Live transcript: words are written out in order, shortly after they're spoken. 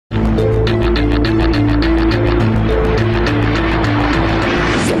Oh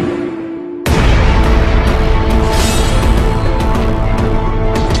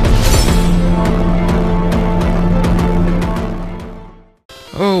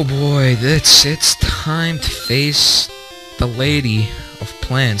boy, it's time to face the lady of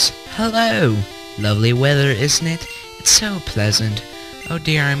plants. Hello! Lovely weather, isn't it? It's so pleasant. Oh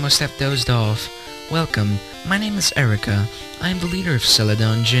dear, I must have dozed off. Welcome. My name is Erica. I am the leader of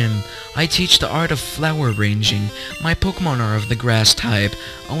Celadon Gym. I teach the art of flower arranging. My Pokemon are of the grass type.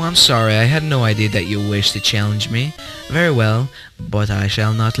 Oh, I'm sorry, I had no idea that you wished to challenge me. Very well, but I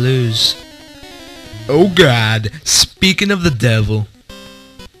shall not lose. Oh god, speaking of the devil.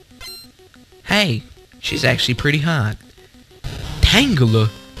 Hey, she's actually pretty hot. Tangela?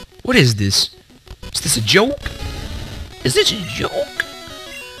 What is this? Is this a joke? Is this a joke?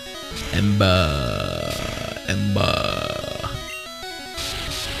 Ember.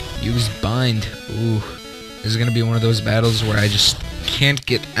 Use bind. Ooh. This is gonna be one of those battles where I just can't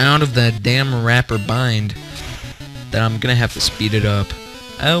get out of that damn wrapper bind. That I'm gonna have to speed it up.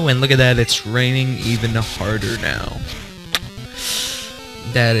 Oh, and look at that, it's raining even harder now.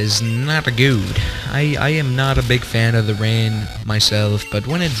 That is not good. I am not a big fan of the rain myself, but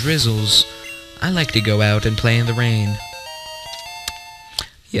when it drizzles, I like to go out and play in the rain.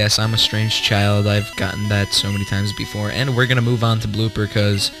 Yes, I'm a strange child. I've gotten that so many times before, and we're gonna move on to Blooper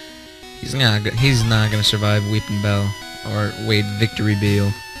because he's not gonna survive Weeping Bell, or wait, Victory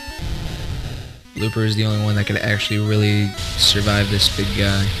Bell. Blooper is the only one that could actually really survive this big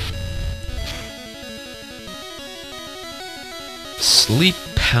guy. Sleep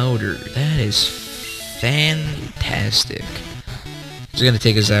powder. That is fantastic. He's gonna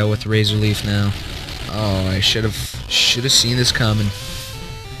take us out with Razor Leaf now. Oh, I should have seen this coming.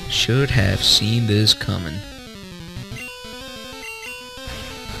 Should have seen this coming.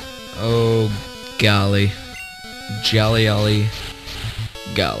 Oh, golly. Jolly ollie.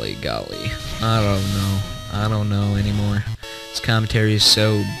 Golly, golly. I don't know. I don't know anymore. This commentary is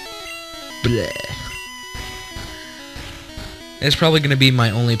so bleh. It's probably going to be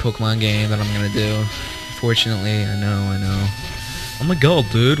my only Pokemon game that I'm going to do. Fortunately, I know. Oh my god,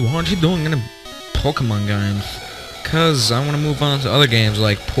 dude, why aren't you doing any Pokemon games? Because I want to move on to other games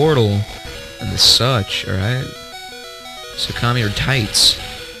like Portal and the such, alright? So calm your tights.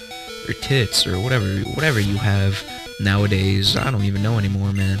 Or tits, or whatever you have nowadays. I don't even know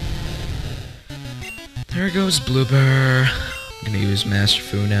anymore, man. There goes Blooper. I'm going to use Master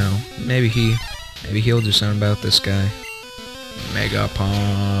Fu now. Maybe he'll do something about this guy. Mega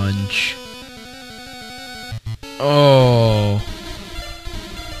Punch. Oh.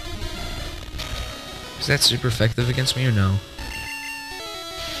 Is that super effective against me or no?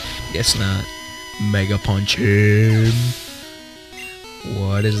 Guess not. Mega Punch him.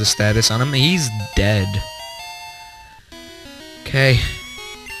 What is the status on him? He's dead. Okay.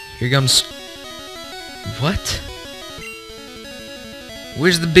 Here comes... What?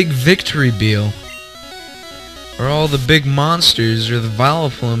 Where's the big Victory Bell? Or all the big monsters, or the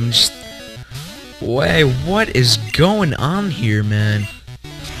Vileplume, just... Wait, what is going on here, man?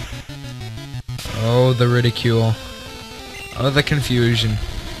 Oh, the ridicule. Oh, the confusion.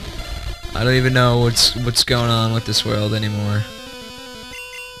 I don't even know what's going on with this world anymore.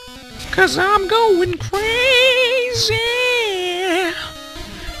 'Cause I'm going crazy.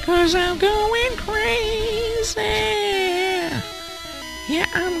 'Cause I'm going crazy. Yeah,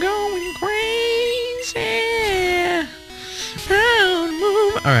 I'm going crazy.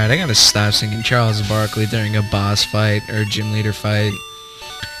 Alright, I gotta stop singing Charles Barkley during a boss fight or gym leader fight.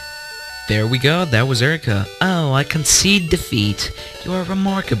 There we go, that was Erica. Oh, I concede defeat. You are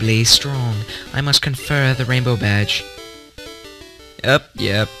remarkably strong. I must confer the Rainbow Badge.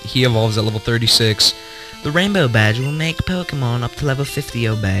 Yep, he evolves at level 36. The Rainbow Badge will make Pokemon up to level 50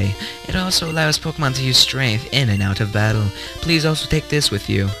 obey. It also allows Pokemon to use Strength in and out of battle. Please also take this with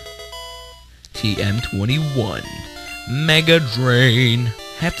you. TM21. Mega Drain.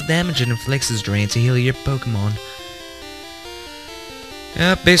 Half the damage it inflicts is drained to heal your Pokemon.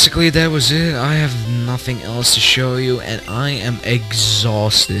 Yep, basically that was it. I have nothing else to show you, and I am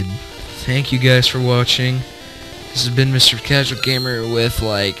exhausted. Thank you guys for watching. This has been Mr. Casual Gamer with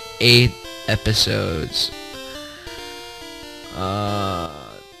like 8 episodes.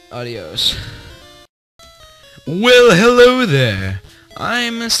 Adios. Well, hello there.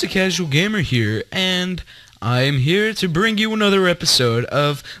 I'm Mr. Casual Gamer here, and I'm here to bring you another episode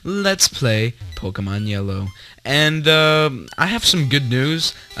of Let's Play Pokemon Yellow. And I have some good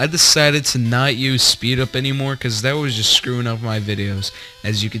news. I decided to not use speed up anymore because that was just screwing up my videos.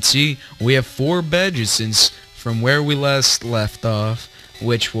 As you can see, we have 4 badges since from where we last left off.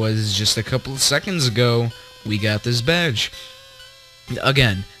 which was just a couple of seconds ago, we got this badge.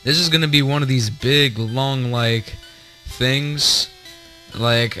 Again, this is gonna be one of these big, long, like, things,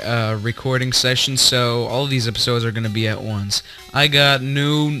 like, recording sessions, so all of these episodes are gonna be at once. I got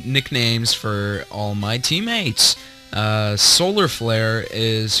new nicknames for all my teammates. Solar Flare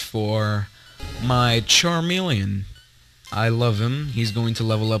is for my Charmeleon. I love him. He's going to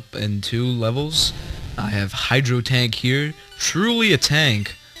level up in 2 levels. I have Hydro Tank here. Truly a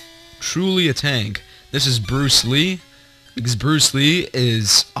tank. Truly a tank. This is Bruce Lee, because Bruce Lee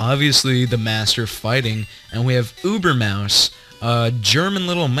is obviously the master of fighting, and we have Uber Mouse, a German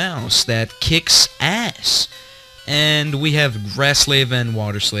little mouse that kicks ass. And we have Grass Slave and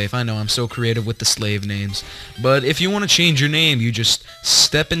Water Slave. I know, I'm so creative with the slave names. But if you want to change your name, you just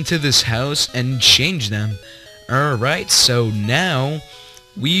step into this house and change them. Alright, so now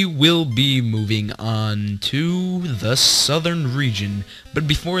we will be moving on to the southern region. But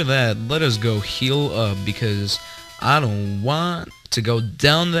before that, let us go heal up, because I don't want to go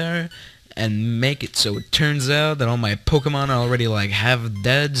down there and make it so it turns out that all my Pokemon are already like half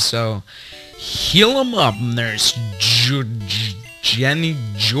dead. So heal them up, Nurse Jenny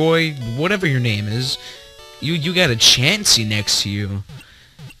Joy, whatever your name is. You got a Chansey next to you.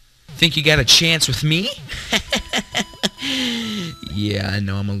 Think you got a chance with me? Yeah, I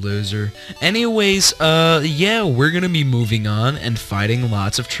know I'm a loser. Anyways, yeah, we're gonna be moving on and fighting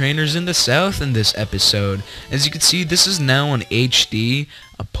lots of trainers in the south in this episode. As you can see, this is now on HD.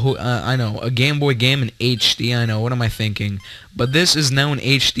 I know, a Game Boy game in HD, I know, what am I thinking? But this is now in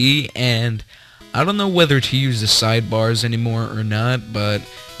HD, and I don't know whether to use the sidebars anymore or not, but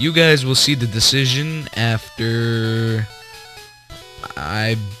you guys will see the decision after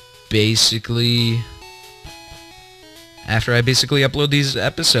I basically upload these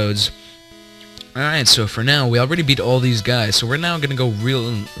episodes. Alright, so for now, we already beat all these guys, so we're now gonna go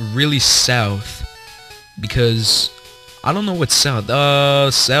really south, because I don't know what's south.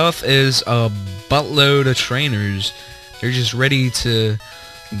 South is a buttload of trainers. They're just ready to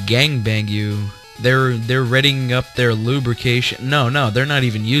gangbang you. They're readying up their lubrication. No, they're not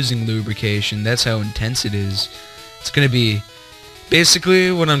even using lubrication. That's how intense it is. It's gonna be...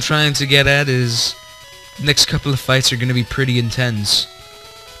 Basically, what I'm trying to get at is... next couple of fights are gonna be pretty intense.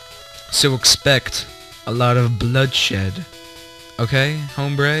 So expect a lot of bloodshed. Okay,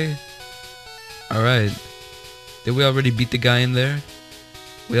 hombre? Alright. Did we already beat the guy in there?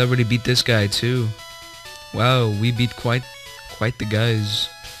 We already beat this guy too. Wow, we beat quite the guys.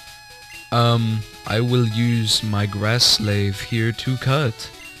 I will use my Grass Slave here to cut.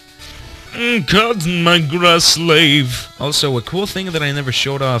 Cut my Grass Slave! Also, a cool thing that I never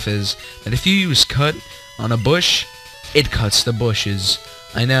showed off is that if you use cut on a bush, it cuts the bushes.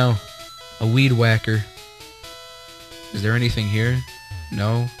 I know. A weed whacker. Is there anything here?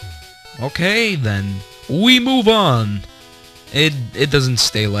 No? Okay, then. We move on! It doesn't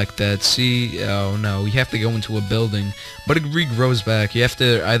stay like that. See? Oh, no. You have to go into a building. But it regrows back. You have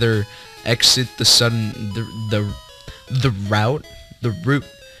to either exit the route.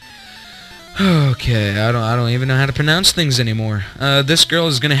 Okay, I don't even know how to pronounce things anymore. This girl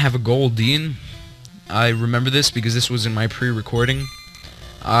is gonna have a Goldeen. I remember this because this was in my pre-recording.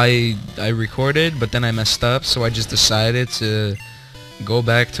 I recorded, but then I messed up, so I just decided to go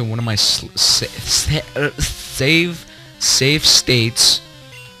back to one of my save states,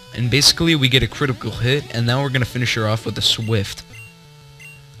 and basically we get a critical hit, and now we're gonna finish her off with a Swift.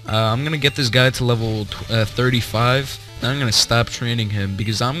 I'm gonna get this guy to level 35. Then I'm gonna stop training him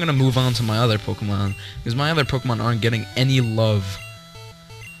because I'm gonna move on to my other Pokemon, because my other Pokemon aren't getting any love.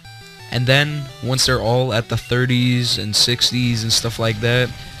 And then, once they're all at the 30s and 60s and stuff like that,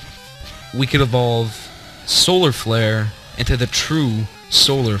 we could evolve Solar Flare into the true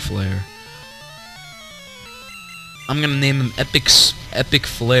Solar Flare. I'm gonna name him Epic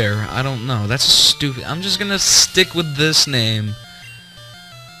Flare. I don't know. That's stupid. I'm just gonna stick with this name.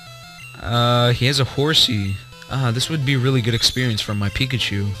 He has a Horsey. This would be a really good experience for my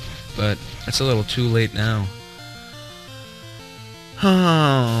Pikachu, but that's a little too late now.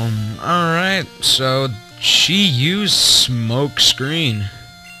 Alright, so she used Smoke Screen.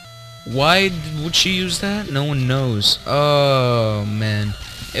 Why would she use that? No one knows. Oh, man.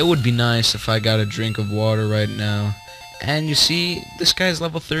 It would be nice if I got a drink of water right now. And you see, this guy's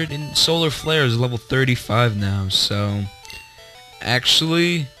level 30, and Solar Flare is level 35 now, so...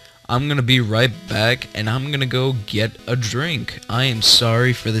 Actually, I'm gonna be right back, and I'm gonna go get a drink. I am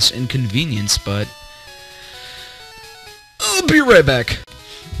sorry for this inconvenience, but... I'll be right back.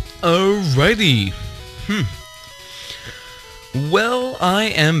 Alrighty. Well, I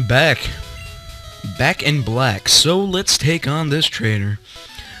am back. back in black, so let's take on this trainer.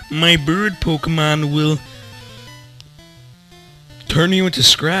 My bird Pokemon will turn you into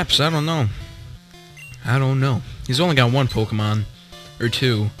scraps. I don't know. He's only got one Pokemon. Or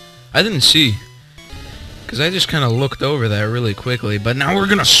two. I didn't see. Because I just kind of looked over that really quickly. But now we're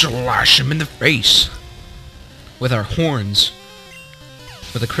going to slash him in the face. With our horns.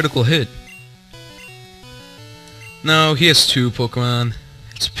 With a critical hit. No, he has two Pokemon.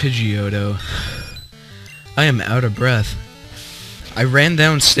 It's Pidgeotto. I am out of breath. I ran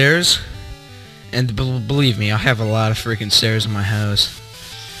downstairs. And believe me, I have a lot of freaking stairs in my house.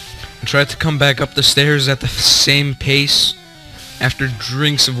 I tried to come back up the stairs at the same pace. After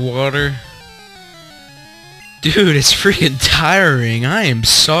drinks of water. Dude, it's freaking tiring. I am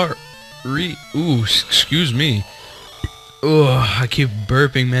sorry. Ooh, excuse me. Ugh, I keep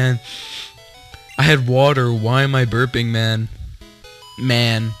burping, man. I had water. Why am I burping, man?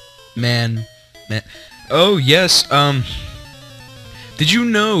 Man. Oh, yes, did you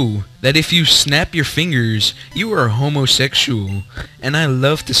know that if you snap your fingers, you are homosexual? And I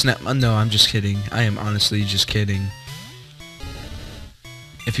love to snap... No, I'm just kidding. I am honestly just kidding.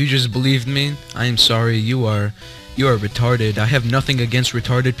 If you just believed me, I am sorry. You are retarded. I have nothing against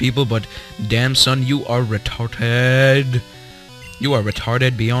retarded people, but damn son, you are retarded. You are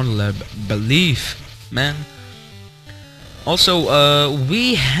retarded beyond belief, man. Also,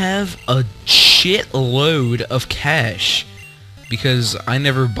 we have a shitload of cash because I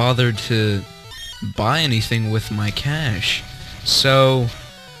never bothered to buy anything with my cash. So,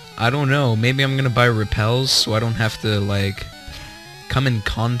 I don't know. Maybe I'm gonna buy repels so I don't have to, like, come in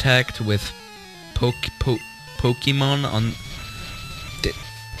contact with Pokemon on...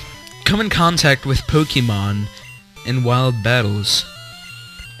 Come in contact with Pokemon in wild battles.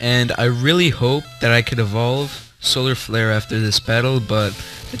 And I really hope that I could evolve Solar Flare after this battle, but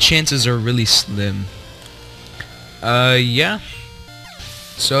the chances are really slim. Yeah.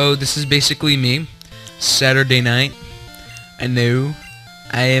 So this is basically me. Saturday night. I know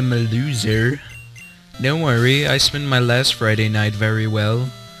I am a loser. Don't worry, I spent my last Friday night very well.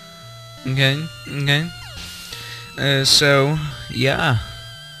 Okay. So, yeah.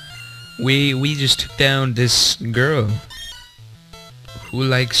 We just took down this girl who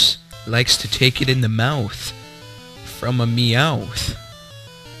likes to take it in the mouth from a Meowth.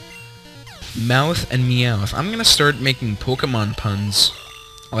 Mouth and Meowth. I'm gonna start making Pokemon puns.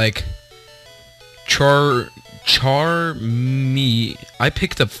 Like Char me. I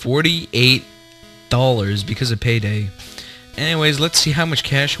picked up $48 because of payday. Anyways, let's see how much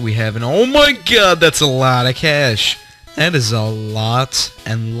cash we have. And oh my god, that's a lot of cash. That is a lot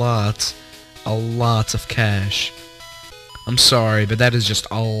of cash. I'm sorry, but that is just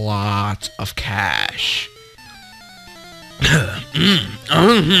a lot of cash. I'm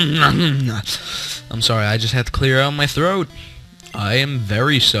sorry, I just had to clear out my throat. I am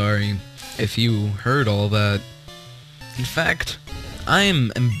very sorry if you heard all that. In fact, I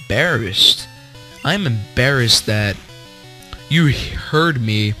am embarrassed. I'm embarrassed that you heard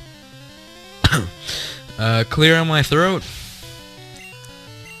me clear out my throat.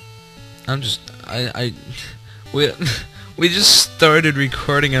 We just started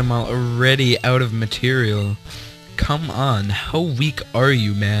recording and I'm already out of material. Come on, how weak are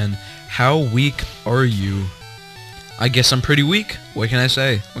you, man? How weak are you? I guess I'm pretty weak. What can I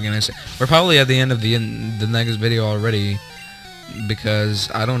say? We're probably at the end of the next video already,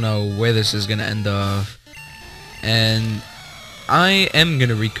 because I don't know where this is gonna end off. And I am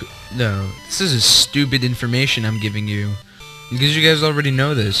gonna no, this is stupid information I'm giving you, because you guys already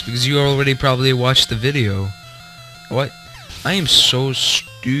know this, because you already probably watched the video. What? I am so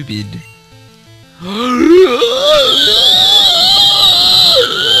stupid.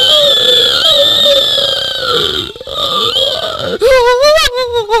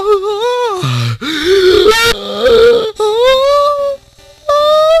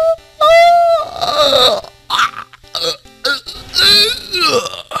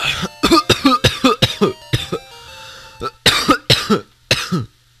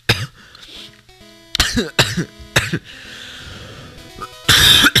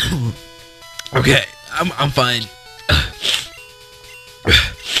 Okay, I'm fine.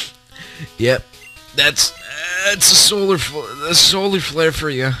 Yep, that's a solar flare for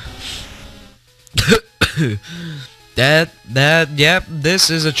you. Yep, this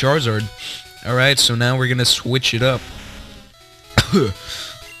is a Charizard. Alright, so now we're gonna switch it up.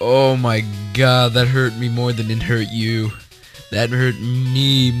 Oh my god, that hurt me more than it hurt you. That hurt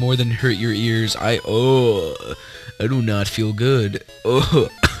me more than it hurt your ears. I do not feel good.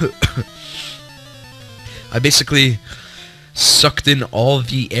 I basically sucked in all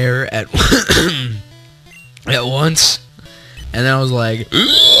the air at at once. And then I was like,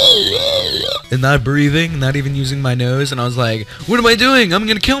 and not breathing, not even using my nose, and I was like, what am I doing? I'm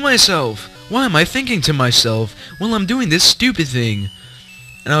gonna kill myself. Why am I thinking to myself while I'm doing this stupid thing?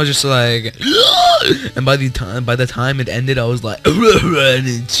 And I was just like, and by the time it ended, I was like,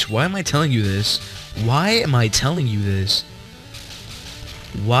 why am I telling you this? Why am I telling you this?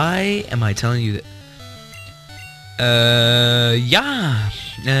 Why am I telling you that?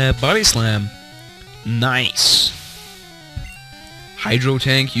 Yeah, body slam. Nice. Hydro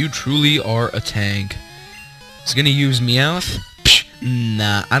tank, you truly are a tank. Is gonna use Meowth? Psh,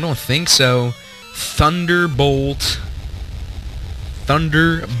 nah, I don't think so. Thunderbolt.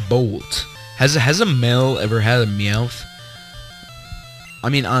 Thunderbolt. Has a male ever had a Meowth? I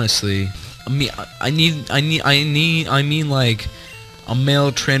mean, honestly, I mean like a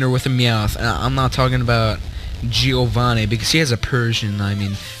male trainer with a Meowth. And I'm not talking about Giovanni because he has a Persian. I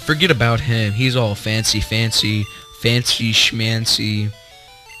mean, forget about him. He's all fancy schmancy,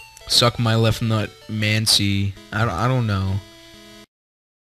 suck my left nut, mancy. I don't know.